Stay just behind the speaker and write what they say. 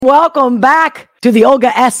Welcome back to the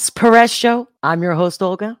Olga S. Pérez show. I'm your host,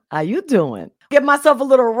 Olga. How you doing? Get myself a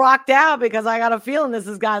little rocked out because I got a feeling this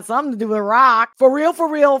has got something to do with rock. For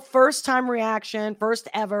real, first time reaction, first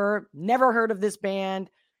ever, never heard of this band.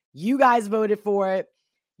 You guys voted for it.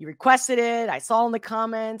 You requested it. I saw in the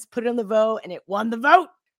comments, put it on the vote, and it won the vote.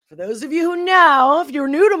 For those of you who know, if you're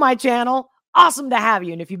new to my channel, awesome to have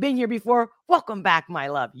you. And if you've been here before, welcome back, my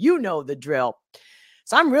love. You know the drill.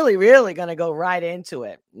 So I'm really going to go right into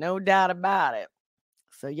it. No doubt about it.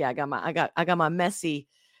 So yeah, I got my messy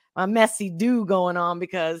do going on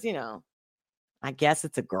because, you know, I guess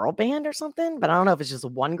it's a girl band or something, but I don't know if it's just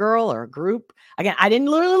one girl or a group. Again, I didn't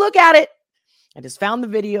literally look at it. I just found the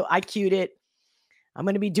video. I queued it. I'm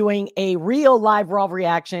going to be doing a real live raw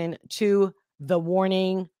reaction to The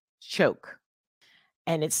Warning Choke.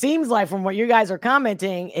 And it seems like from what you guys are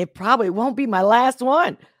commenting, it probably won't be my last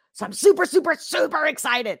one. So I'm super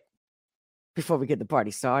excited. Before we get the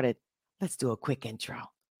party started, let's do a quick intro.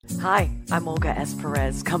 Hi, I'm Olga S.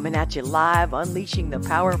 Pérez, coming at you live, unleashing the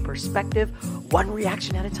power of perspective, one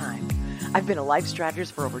reaction at a time. I've been a life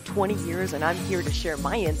strategist for over 20 years, and I'm here to share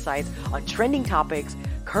my insights on trending topics,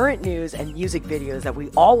 current news, and music videos that we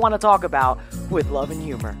all want to talk about with love and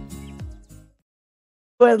humor.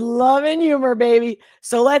 With love and humor, baby.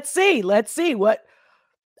 So let's see what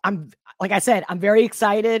like I said, I'm very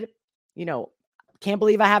excited. You know, can't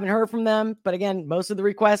believe I haven't heard from them. But again, most of the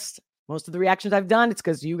reactions I've done, it's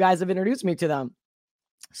because you guys have introduced me to them.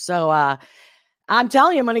 So I'm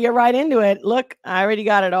telling you, I'm going to get right into it. Look, I already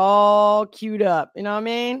got it all queued up. You know what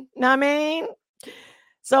I mean?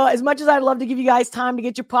 So as much as I'd love to give you guys time to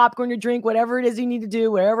get your popcorn, your drink, whatever it is you need to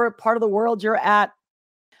do, wherever part of the world you're at,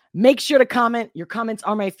 make sure to comment. Your comments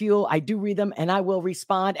are my fuel. I do read them and I will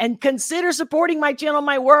respond. And consider supporting my channel,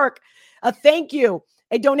 my work. A thank you,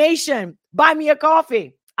 a donation, buy me a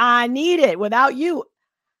coffee. I need it. Without you,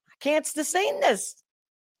 I can't sustain this.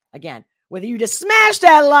 Again, whether you just smash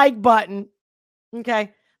that like button,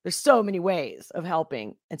 okay? There's so many ways of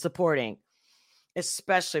helping and supporting,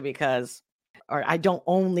 especially because I don't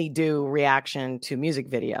only do reaction to music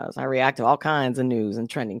videos. I react to all kinds of news and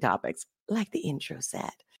trending topics, like the intro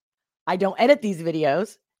said. I don't edit these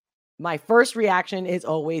videos. My first reaction is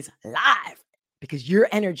always live because your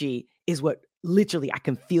energy is what literally I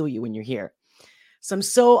can feel you when you're here. So I'm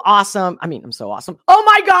so awesome. I'm so awesome. Oh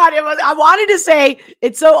my God. I wanted to say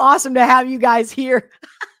it's so awesome to have you guys here.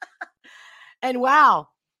 And wow.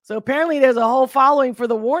 So apparently there's a whole following for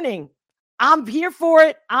The Warning. I'm here for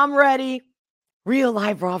it. I'm ready. Real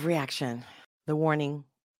live raw reaction. The Warning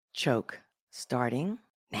Choke starting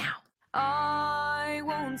now. I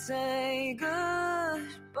won't say goodbye.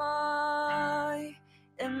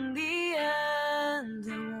 In the end, it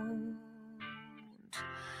won't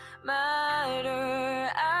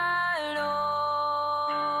matter at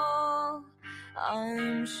all.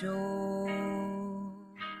 I'm sure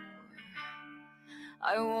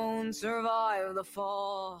I won't survive the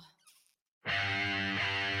fall.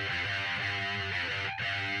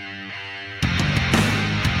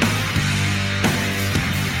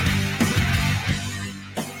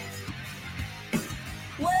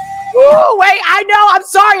 Woo, wait, I know. I'm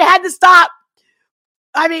sorry. I had to stop.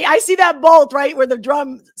 I see that bolt right where the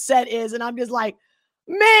drum set is, and I'm just like,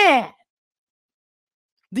 man,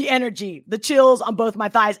 the energy, the chills on both my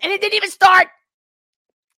thighs, and it didn't even start.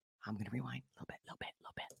 I'm going to rewind a little bit.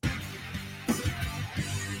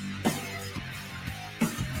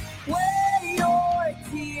 When your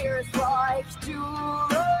tears like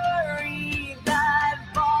jewelry, that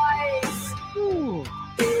vice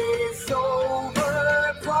is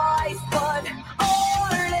overpriced, but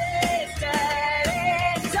honest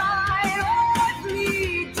and inside of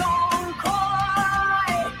me, don't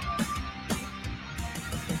cry.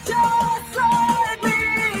 Just let me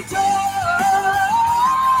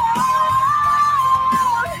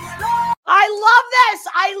I love this.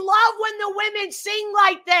 I love when the women sing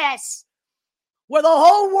like this, where the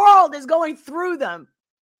whole world is going through them.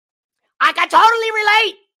 I can totally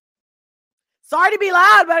relate. Sorry to be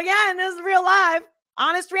loud, but again, this is real live.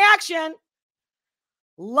 Honest reaction.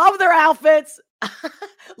 Love their outfits.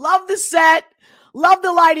 Love the set. Love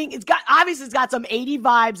the lighting. It's got some 80s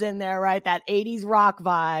vibes in there, right? That 80s rock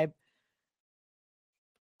vibe.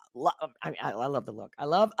 I love the look. I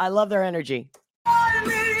love their energy.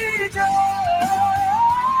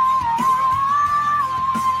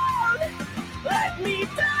 Let me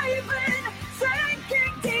dive in,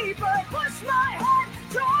 sinking deeper, push my heart,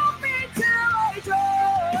 drop me till I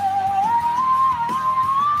drown.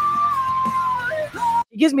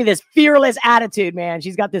 She gives me this fearless attitude, man.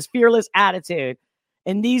 She's got this fearless attitude.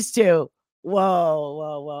 And these two,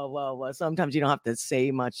 Whoa. Sometimes you don't have to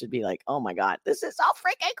say much to be like, oh my God, this is so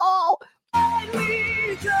freaking cool.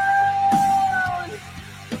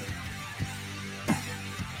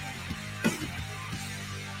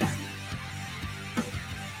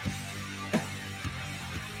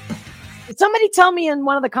 Did somebody tell me in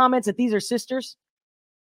one of the comments that these are sisters?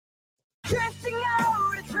 Drifting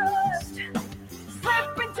out of trust,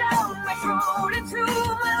 slipping down my throat into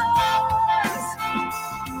my lungs.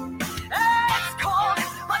 It's cold,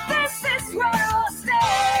 but this is where I'll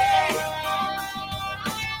stay.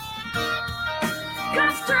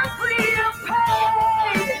 Constantly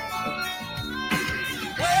pain.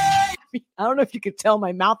 I don't know if you could tell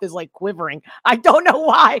my mouth is like quivering. I don't know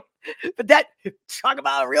why, but that, talk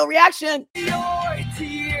about a real reaction. Your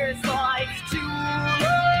tears like jewelry.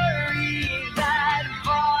 That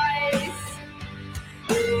vice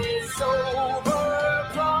is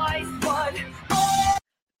overpriced, but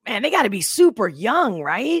Man, they got to be super young,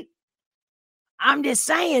 right? I'm just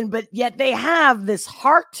saying, but yet they have this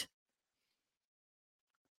heart.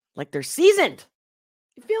 Like they're seasoned.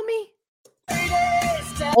 You feel me?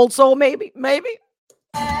 Old soul, maybe.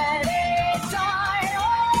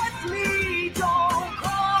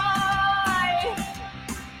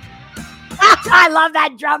 I love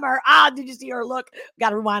that drummer. Did you see her look? Got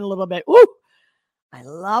to rewind a little bit. Woo! I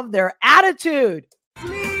love their attitude.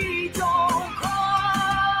 Please don't cry.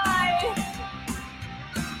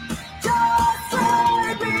 Just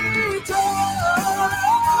let me down.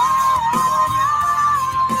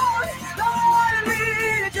 Let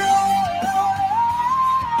me down.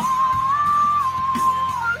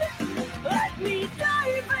 Let me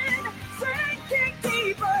dive in, sinking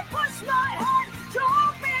deeper. Push my head,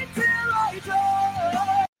 drop me till I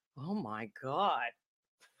drown. Oh my God.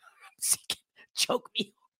 Choke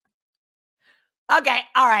me. Okay.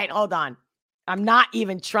 All right. Hold on. I'm not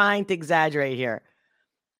even trying to exaggerate here.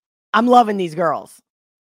 I'm loving these girls.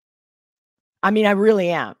 I mean, I really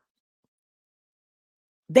am.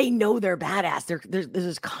 They know they're badass. There's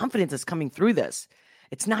this confidence that's coming through this.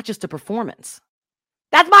 It's not just a performance.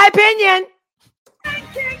 That's my opinion.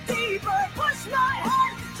 Sinking deeper, push my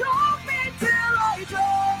head, drop me till I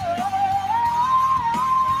drown.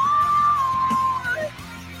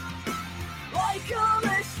 Like a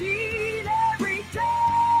machine, every day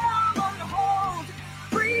I'm on hold.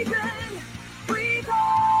 Breathe in, breathe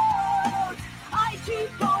out. I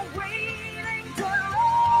keep on waiting to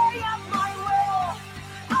lay up my will.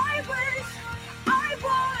 I wish I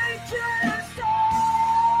would just stay.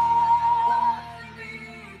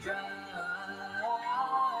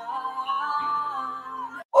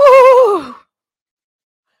 Ooh.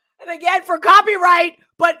 And again, for copyright,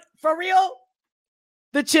 but for real,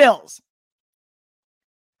 the chills.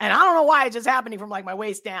 And I don't know why it's just happening from like my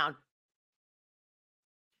waist down.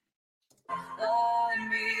 And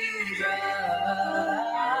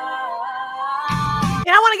I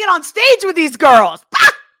want to get on stage with these girls.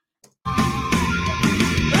 Let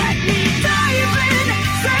me dive in,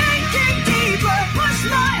 sinking deeper, push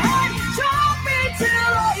my head, drop me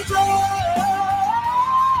till I drown.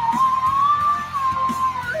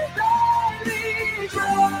 Let me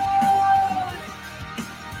drown.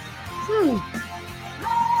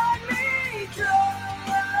 Let me drown.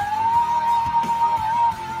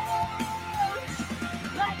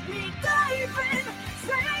 Let me dive in,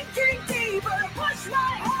 sinking deeper, push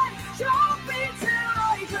my head, drop me till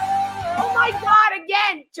I drown. Oh my God,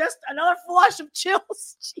 again, just another flush of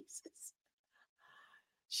chills. Jesus.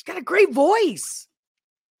 She's got a great voice.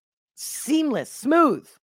 Seamless, smooth,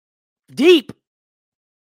 deep,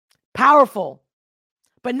 powerful,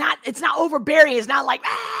 but it's not overbearing. It's not like,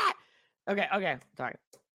 ah. Okay, sorry.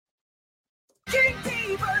 Dig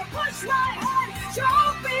deeper, push my head,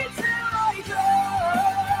 drop me till I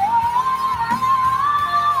drown.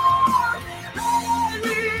 Let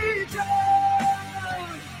me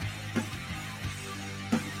drown.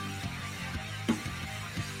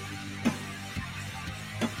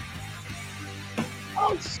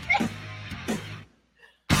 Oh, shit.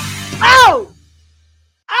 Oh!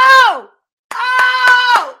 Oh!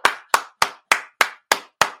 Oh!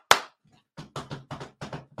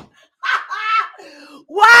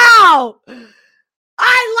 Wow!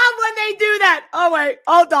 I love when they do that. Oh, wait.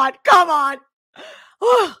 Hold on. Come on.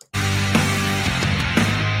 Oh!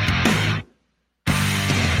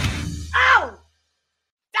 Oh!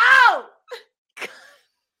 Oh!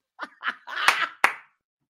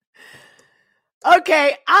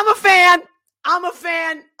 Okay, I'm a fan.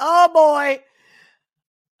 Oh boy.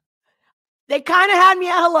 They kind of had me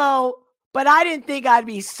at hello, but I didn't think I'd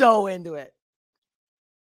be so into it.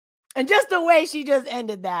 And just the way she just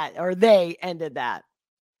ended that, or they ended that.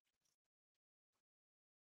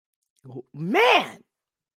 Man.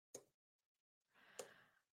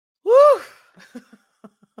 Woo.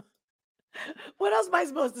 What else am I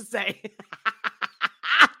supposed to say?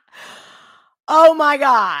 Oh my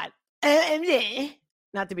God. And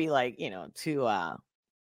not to be like, too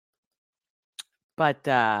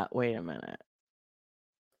but wait a minute.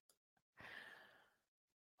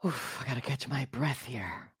 Oof, I gotta catch my breath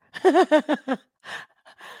here.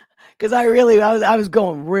 Because I was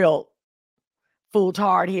going real full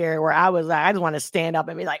tard here where I was like, I just want to stand up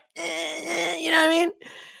and be like, you know what I mean?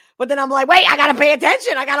 But then I'm like, wait, I gotta pay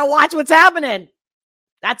attention. I gotta watch what's happening.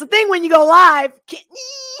 That's the thing when you go live.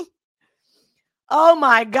 Oh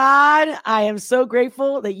my God. I am so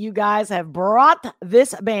grateful that you guys have brought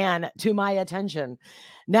this band to my attention.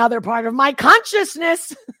 Now they're part of my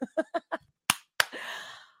consciousness.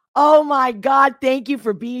 Oh my God. Thank you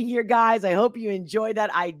for being here, guys. I hope you enjoyed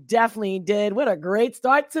that. I definitely did. What a great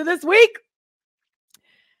start to this week.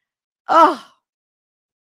 Oh,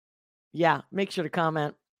 yeah. Make sure to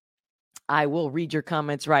comment. I will read your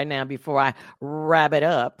comments right now before I wrap it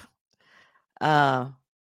up. Love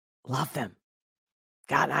them.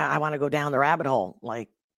 God, I want to go down the rabbit hole. Like,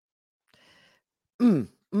 Who's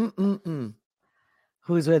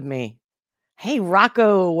with me? Hey,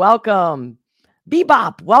 Rocco, welcome.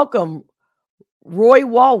 Bebop, welcome. Roy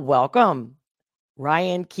Wall, welcome.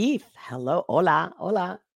 Ryan Keith, hello, hola,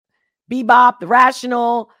 hola. Bebop, the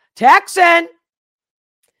Rational, Texan.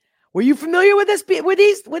 Were you familiar with this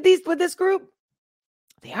group?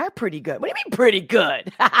 They are pretty good. What do you mean pretty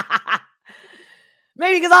good?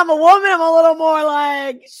 Maybe because I'm a woman, I'm a little more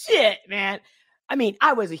like, shit, man. I mean,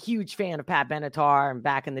 I was a huge fan of Pat Benatar and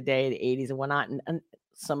back in the day, the 80s and whatnot. And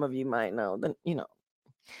some of you might know that,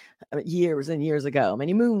 years and years ago,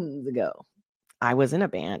 many moons ago, I was in a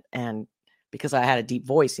band. And because I had a deep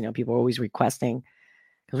voice, people were always requesting,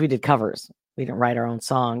 because we did covers. We didn't write our own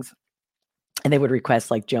songs. And they would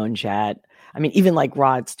request like Joan Jett. I mean, even like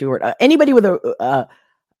Rod Stewart, anybody with a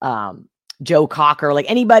Joe Cocker, like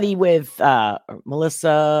anybody with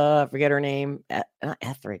Melissa, I forget her name, not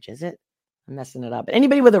Etheridge, is it? I'm messing it up. But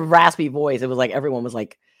anybody with a raspy voice, it was like everyone was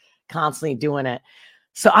like constantly doing it.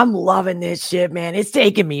 So I'm loving this shit, man. It's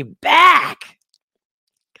taking me back.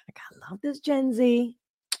 I love this Gen Z.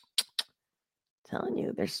 Telling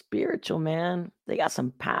you, they're spiritual, man. They got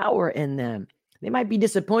some power in them. They might be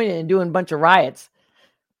disappointed in doing a bunch of riots.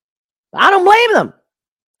 But I don't blame them.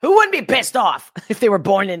 Who wouldn't be pissed off if they were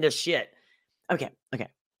born into shit? Okay.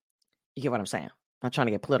 You get what I'm saying? I'm not trying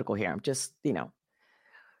to get political here. I'm just,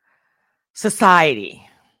 society.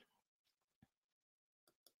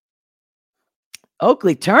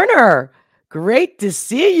 Oakley Turner, great to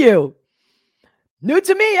see you. New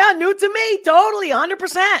to me, totally,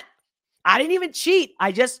 100%. I didn't even cheat.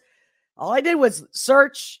 All I did was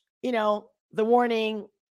search, the warning.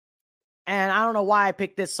 And I don't know why I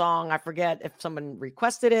picked this song. I forget if someone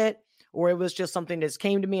requested it or it was just something that just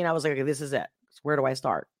came to me and I was like, okay, this is it. Where do I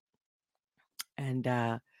start?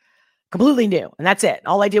 And completely new. And that's it.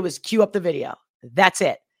 All I did was queue up the video. That's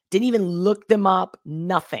it. Didn't even look them up.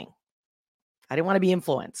 Nothing. I didn't want to be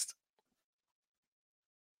influenced.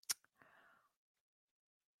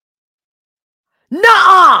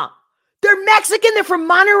 Nuh-uh! They're Mexican. They're from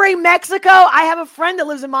Monterrey, Mexico. I have a friend that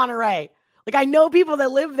lives in Monterrey. Like, I know people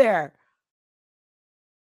that live there.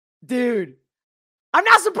 Dude, I'm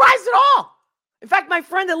not surprised at all. In fact, my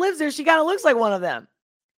friend that lives there, she kind of looks like one of them.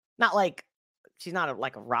 Not like, she's not a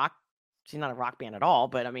rock band at all.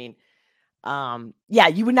 But I mean, yeah,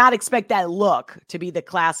 you would not expect that look to be the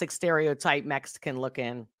classic stereotype Mexican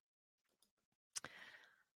looking.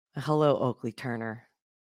 Hello, Oakley Turner.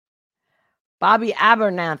 Bobby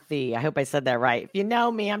Abernathy. I hope I said that right. If you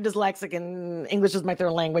know me, I'm dyslexic and English is my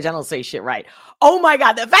third language. I don't say shit right. Oh my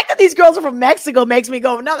God. The fact that these girls are from Mexico makes me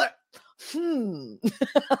go another.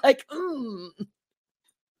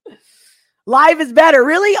 Live is better.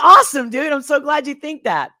 Really awesome, dude. I'm so glad you think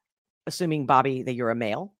that. Assuming, Bobby, that you're a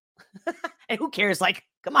male. And who cares? Like,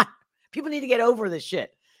 come on. People need to get over this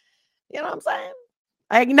shit. You know what I'm saying?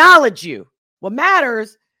 I acknowledge you. What matters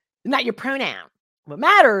is not your pronoun. What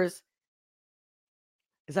matters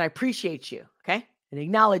is that I appreciate you, okay? And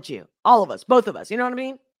acknowledge you. All of us, both of us. You know what I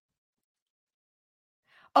mean?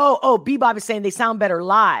 Oh, Bebop is saying they sound better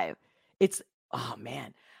live. Oh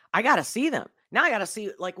man, I got to see them. Now I got to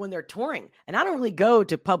see like when they're touring. And I don't really go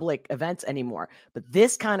to public events anymore, but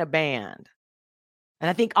this kind of band. And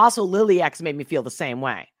I think also Lily X made me feel the same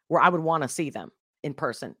way, where I would want to see them in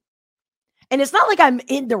person. And it's not like I'm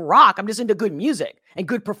into rock. I'm just into good music and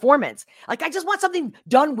good performance. Like I just want something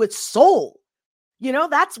done with soul.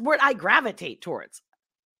 That's what I gravitate towards.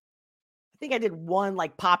 think I did one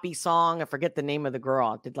like poppy song. I forget the name of the girl.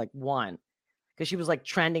 I did like one because she was like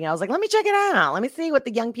trending. I was like, let me check it out. Let me see what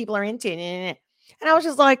the young people are into. And I was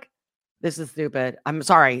just like, this is stupid. I'm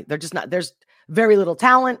sorry. They're just not, there's very little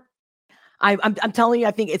talent. I'm telling you,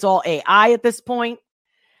 I think it's all AI at this point,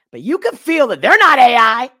 but you can feel that they're not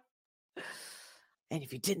AI. And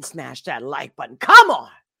if you didn't smash that like button, come on,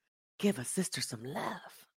 give a sister some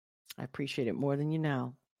love. I appreciate it more than you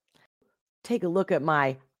know. Take a look at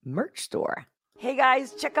my merch store. Hey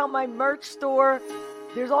guys, check out my merch store.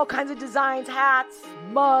 There's all kinds of designs, hats,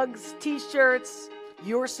 mugs, t-shirts.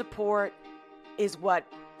 Your support is what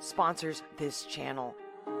sponsors this channel.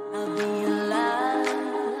 I'll be your love,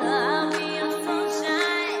 I'll be your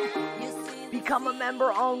sunshine. Become a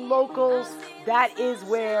member on Locals. That is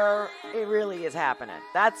where it really is happening.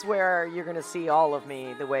 That's where you're going to see all of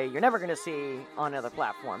me the way you're never going to see on other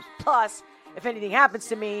platforms. Plus, if anything happens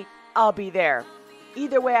to me, I'll be there.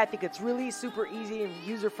 Either way, I think it's really super easy and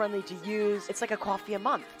user-friendly to use. It's like a coffee a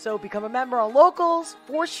month. So become a member on Locals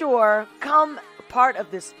for sure. Become part of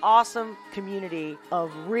this awesome community of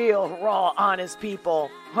real, raw, honest people.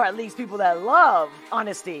 Or at least people that love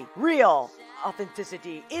honesty, real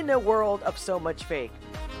authenticity in a world of so much fake.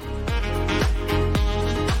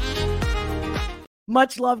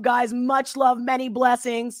 Much love, guys. Much love. Many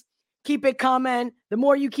blessings. Keep it coming. The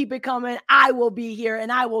more you keep it coming, I will be here and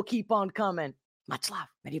I will keep on coming. Much love.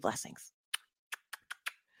 Many blessings.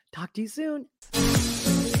 Talk to you soon.